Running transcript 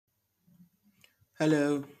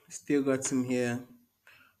Hello, still got him here.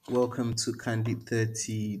 Welcome to Candid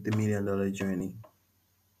 30, the $1 million journey.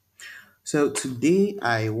 So, today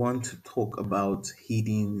I want to talk about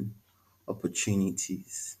hidden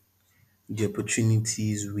opportunities. The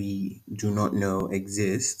opportunities we do not know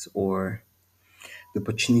exist, or the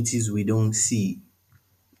opportunities we don't see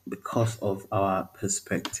because of our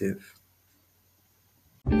perspective.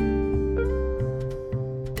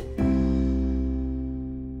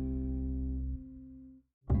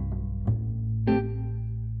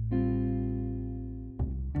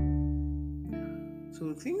 So,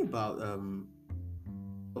 the thing about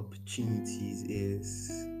opportunities is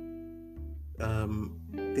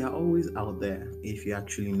they are always out there if you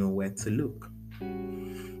actually know where to look.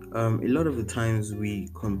 A lot of the times we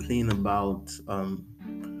complain about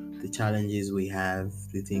the challenges we have,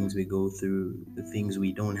 the things we go through, the things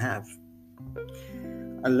we don't have.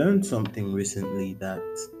 I learned something recently that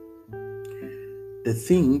the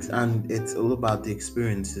things, and it's all about the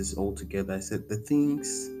experiences altogether. I said the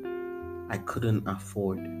things I couldn't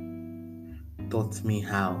afford taught me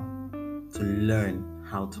how to learn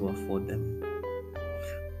how to afford them.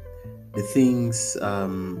 The things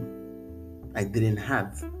I didn't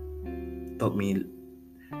have taught me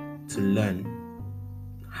to learn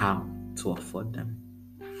how to afford them.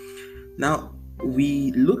 Now,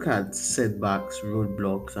 we look at setbacks,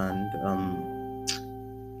 roadblocks, and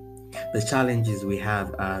the challenges we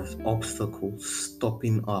have as obstacles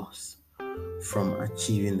stopping us from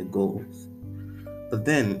achieving the goals. But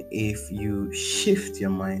then, if you shift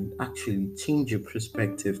your mind, actually change your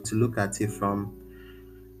perspective to look at it from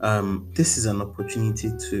this is an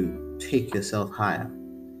opportunity to take yourself higher.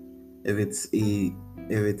 If it's a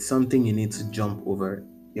if it's something you need to jump over,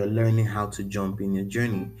 you're learning how to jump in your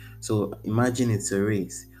journey. So imagine it's a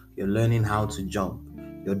race. You're learning how to jump.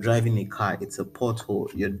 You're driving a car, it's a pothole.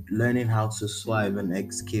 You're learning how to swerve and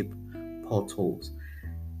escape potholes.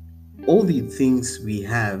 All the things we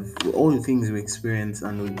experience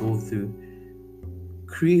and we go through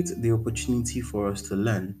create the opportunity for us to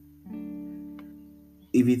learn.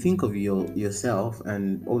 If you think of yourself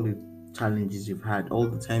and all the challenges you've had, all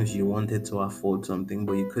the times you wanted to afford something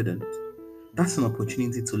but you couldn't, that's an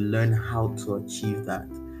opportunity to learn how to achieve that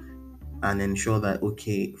and ensure that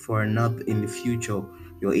okay, for another in the future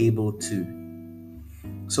you're able to.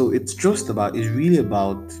 So it's really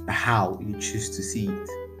about how you choose to see it,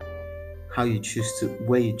 how you choose to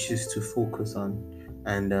where you choose to focus on,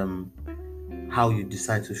 and how you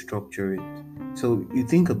decide to structure it. So you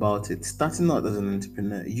think about it, starting out as an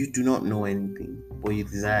entrepreneur, you do not know anything, but you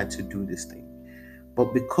desire to do this thing.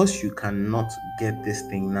 But because you cannot get this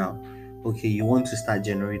thing now, okay, you want to start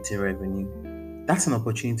generating revenue. That's an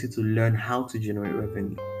opportunity to learn how to generate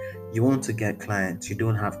revenue. You want to get clients, you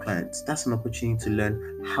don't have clients. That's an opportunity to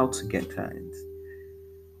learn how to get clients.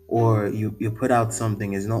 Or you put out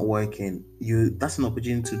something, it's not working. That's an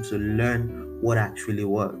opportunity to learn what actually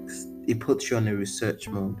works. It puts you on a research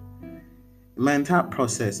mode. In my entire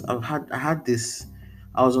process, I had this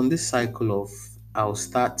I was on this cycle of I'll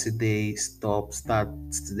start today, start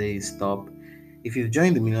today, stop. If you've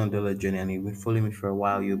joined the $1 million journey and you've been following me for a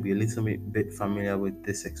while, you'll be a little bit familiar with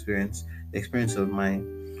this experience, the experience of my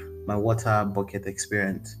water bucket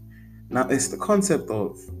experience. Now it's the concept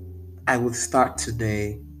of I would start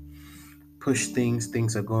today, push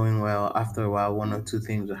things are going well. After a while, one or two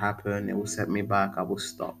things will happen, it will set me back, I will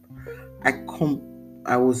stop. I com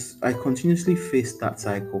I continuously faced that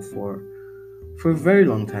cycle for a very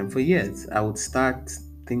long time, for years. I would start,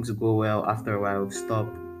 things would go well, after a while I would stop,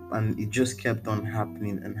 and it just kept on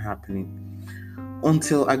happening and happening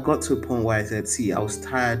until I got to a point where I said, see, I was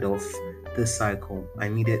tired of this cycle. I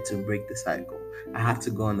needed to break the cycle. I had to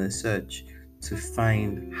go on a search to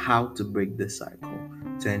find how to break this cycle,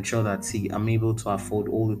 to ensure that, see, I'm able to afford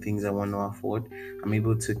all the things I want to afford. I'm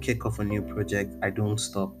able to kick off a new project. I don't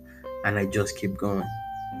stop and I just keep going.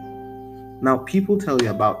 Now, people tell you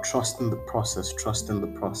about trusting the process, trusting the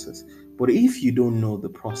process. But if you don't know the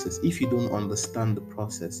process, if you don't understand the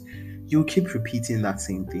process, you'll keep repeating that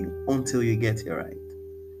same thing until you get it right.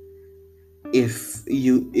 If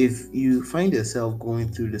you find yourself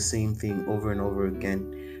going through the same thing over and over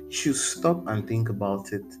again, you should stop and think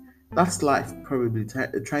about it. That's life probably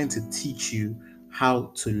trying to teach you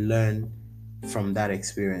how to learn from that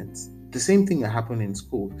experience. The same thing that happened in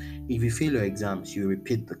school. If you fail your exams, you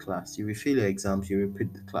repeat the class. If you fail your exams, you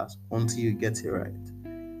repeat the class until you get it right.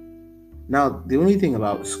 Now, the only thing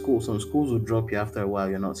about school, some schools will drop you after a while,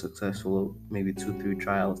 you're not successful, maybe two, three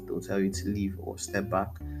trials, they'll tell you to leave or step back.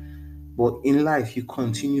 But in life, you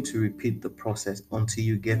continue to repeat the process until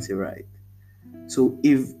you get it right. So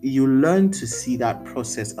if you learn to see that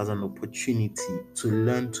process as an opportunity to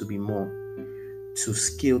learn to be more, to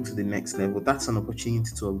scale to the next level, that's an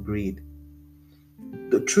opportunity to upgrade.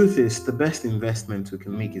 The truth is, the best investment we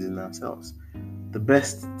can make is in ourselves. The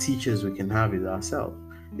best teachers we can have is ourselves.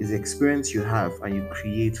 Is the experience you have and you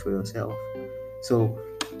create for yourself. So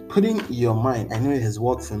putting your mind, I know it has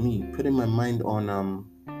worked for me, putting my mind on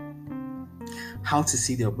how to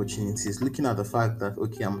see the opportunities, looking at the fact that,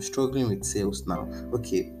 okay, I'm struggling with sales now.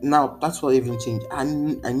 Okay, now that's what even changed. I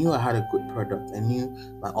knew I had a good product, I knew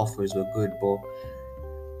my offers were good, but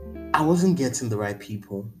I wasn't getting the right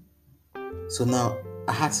people. So now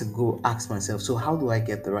I had to go ask myself, so how do I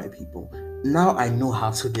get the right people? Now I know how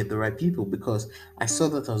to get the right people because I saw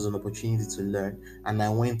that as an opportunity to learn, and I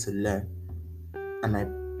went to learn, and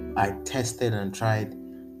I tested and tried,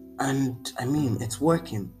 and I mean it's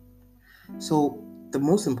working. So the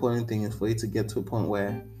most important thing is for you to get to a point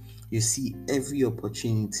where you see every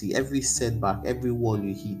opportunity, every setback, every wall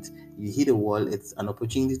you hit. You hit a wall, it's an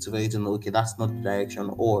opportunity to for you to know, okay, that's not the direction,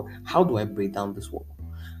 or how do I break down this wall?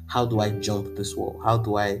 How do I jump this wall? How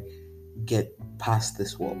do I get past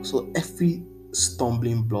this wall? So every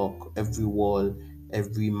stumbling block, every wall,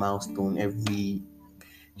 every milestone, every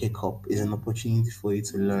hiccup is an opportunity for you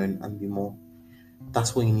to learn and be more.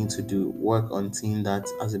 That's what you need to do. Work on seeing that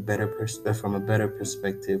as a better from a better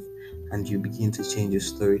perspective, and you begin to change your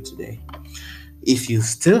story today. If you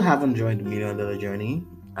still haven't joined the $1 Million Journey,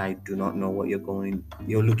 I do not know what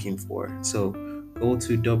you're looking for. So go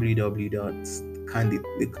to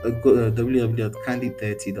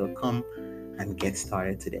www.candid30.com and get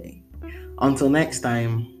started today. Until next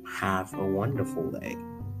time, have a wonderful day.